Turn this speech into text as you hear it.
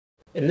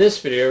In this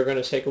video, we're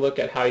going to take a look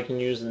at how you can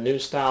use the new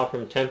style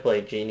from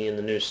Template Genie in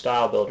the new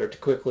style builder to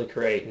quickly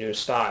create new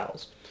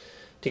styles.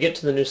 To get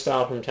to the new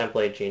style from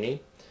Template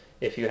Genie,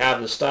 if you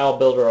have the style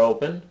builder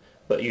open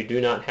but you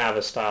do not have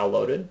a style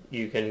loaded,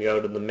 you can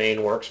go to the main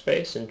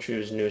workspace and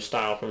choose new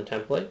style from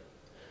template,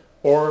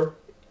 or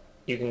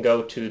you can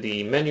go to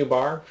the menu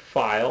bar,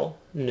 file,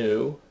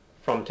 new,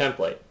 from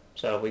template.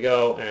 So if we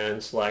go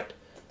and select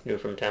new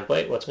from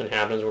template, what's going to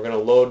happen is we're going to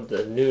load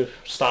the new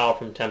style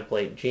from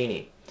Template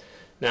Genie.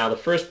 Now the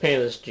first pane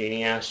of this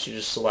Genie asks you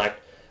to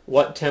select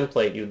what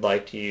template you'd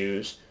like to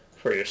use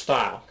for your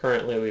style.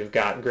 Currently we've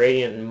got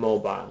gradient and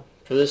mobile.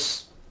 For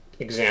this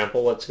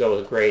example, let's go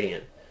with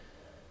gradient.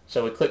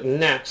 So we click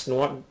next, and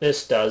what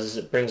this does is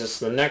it brings us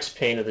to the next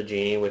pane of the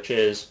Genie, which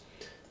is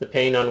the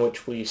pane on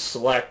which we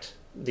select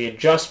the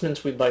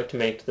adjustments we'd like to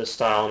make to the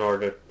style in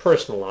order to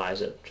personalize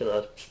it to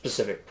the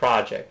specific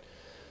project.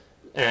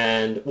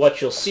 And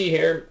what you'll see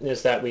here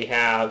is that we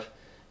have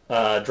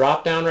a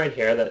drop down right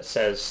here that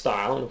says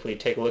style, and if we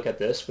take a look at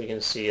this we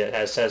can see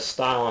it says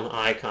style on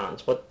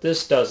icons. What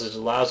this does is it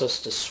allows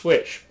us to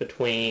switch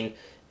between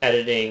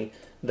editing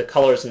the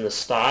colors in the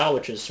style,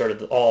 which is sort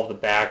of all of the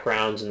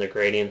backgrounds and the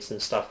gradients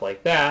and stuff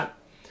like that,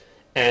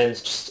 and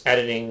just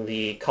editing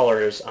the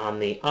colors on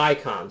the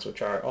icons,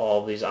 which are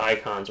all of these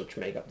icons which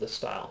make up the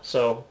style.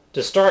 So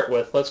to start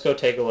with, let's go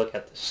take a look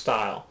at the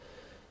style.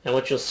 And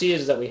what you'll see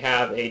is that we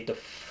have a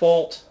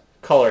default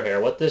color here.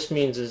 What this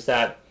means is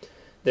that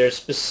there's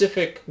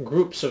specific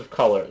groups of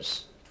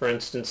colors. For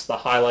instance, the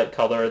highlight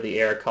color, the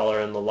air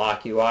color, and the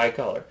lock UI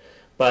color.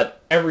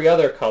 But every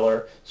other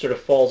color sort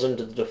of falls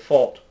into the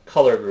default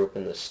color group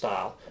in this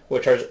style,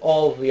 which are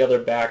all of the other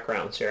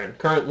backgrounds here. And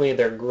currently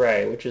they're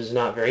gray, which is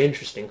not very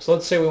interesting. So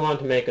let's say we want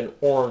to make an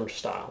orange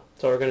style.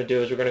 So what we're going to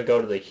do is we're going to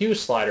go to the hue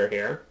slider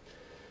here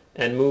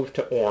and move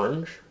to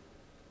orange.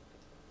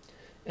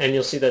 And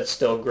you'll see that's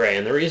still gray.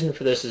 And the reason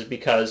for this is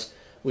because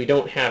we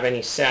don't have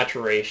any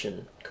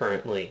saturation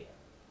currently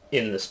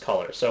in this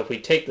color. So if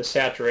we take the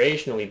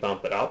saturation and we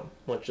bump it up,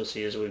 what you'll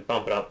see is we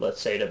bump it up, let's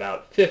say, to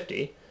about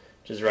 50,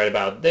 which is right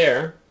about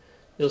there,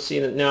 you'll see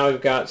that now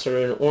we've got sort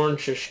of an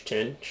orangish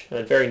tinge,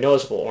 a very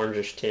noticeable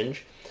orangish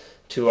tinge,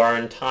 to our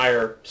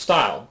entire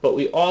style. But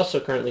we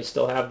also currently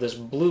still have this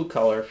blue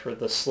color for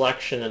the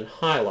selection and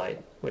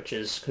highlight, which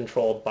is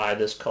controlled by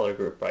this color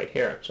group right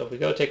here. So if we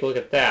go take a look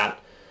at that,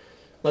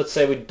 let's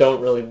say we don't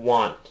really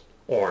want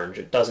orange.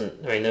 It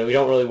doesn't, we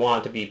don't really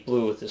want it to be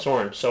blue with this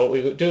orange. So what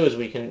we do is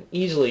we can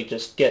easily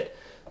just get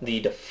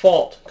the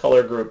default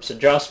color group's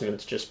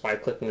adjustments just by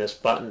clicking this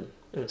button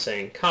and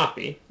saying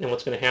copy, and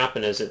what's going to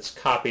happen is it's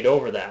copied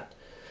over that.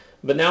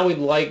 But now we'd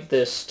like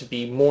this to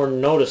be more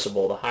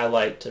noticeable, the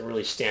highlight to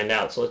really stand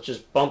out. So let's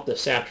just bump the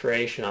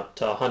saturation up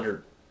to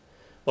 100.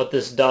 What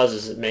this does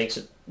is it makes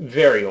it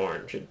very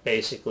orange. It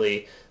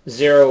basically,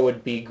 0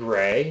 would be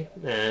gray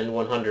and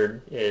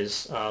 100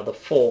 is the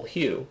full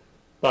hue.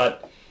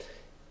 But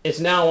it's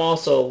now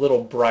also a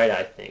little bright,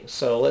 I think.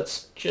 So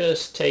let's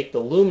just take the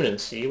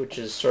luminancy, which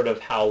is sort of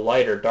how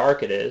light or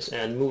dark it is,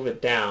 and move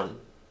it down.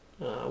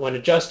 When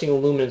adjusting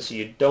luminancy,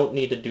 you don't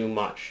need to do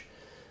much.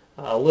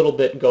 A little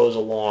bit goes a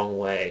long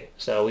way.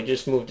 So we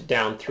just moved it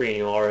down 3, and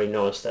you'll already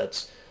notice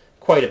that's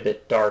quite a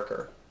bit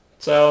darker.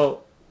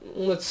 So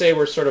let's say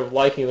we're sort of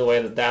liking the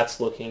way that that's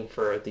looking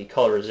for the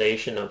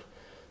colorization of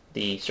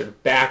the sort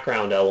of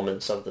background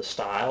elements of the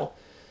style.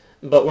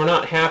 But we're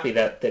not happy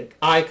that the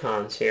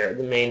icons here,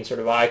 the main sort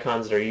of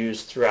icons that are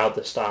used throughout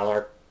the style,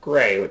 are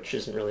gray, which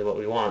isn't really what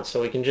we want. So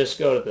we can just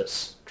go to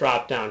this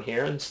drop down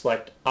here and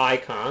select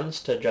icons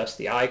to adjust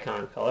the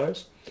icon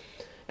colors.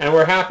 And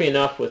we're happy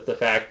enough with the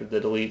fact that the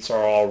deletes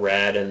are all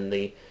red and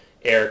the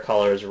air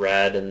color is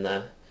red and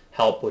the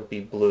help would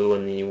be blue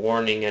and the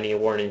warning, any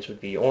warnings would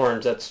be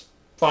orange. That's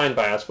fine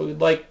by us, but we'd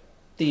like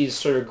these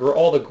sort of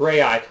all the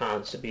gray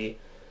icons to be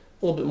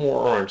a little bit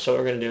more orange. So what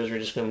we're going to do is we're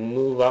just going to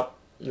move up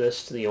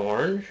this to the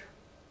orange,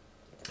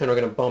 and we're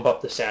going to bump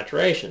up the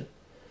saturation.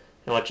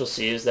 And what you'll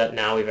see is that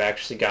now we've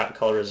actually got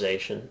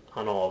colorization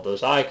on all of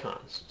those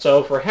icons. So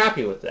if we're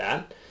happy with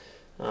that,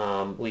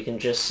 we can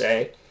just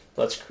say,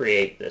 let's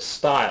create this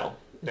style.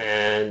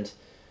 And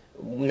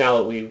now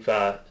that we've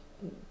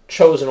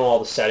chosen all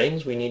the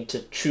settings, we need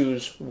to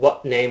choose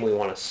what name we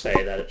want to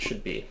say that it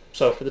should be.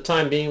 So for the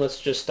time being,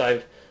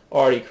 I've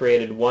already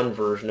created one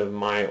version of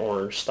my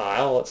orange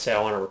style. Let's say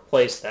I want to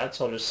replace that,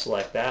 so I'll just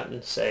select that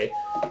and say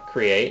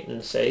create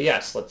and say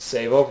yes, let's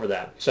save over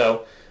that.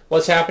 So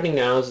what's happening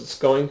now is it's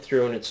going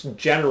through and it's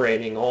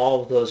generating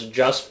all of those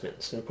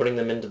adjustments and putting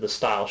them into the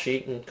style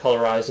sheet and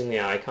colorizing the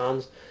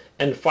icons.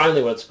 And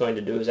finally what it's going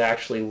to do is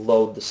actually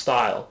load the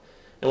style.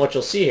 And what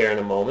you'll see here in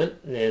a moment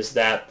is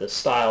that the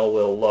style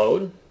will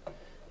load.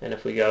 And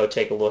if we go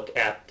take a look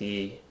at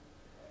the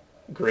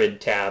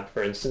grid tab,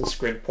 for instance,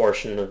 grid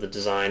portion of the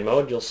design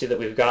mode, you'll see that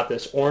we've got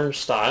this orange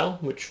style,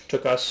 which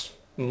took us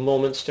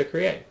moments to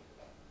create.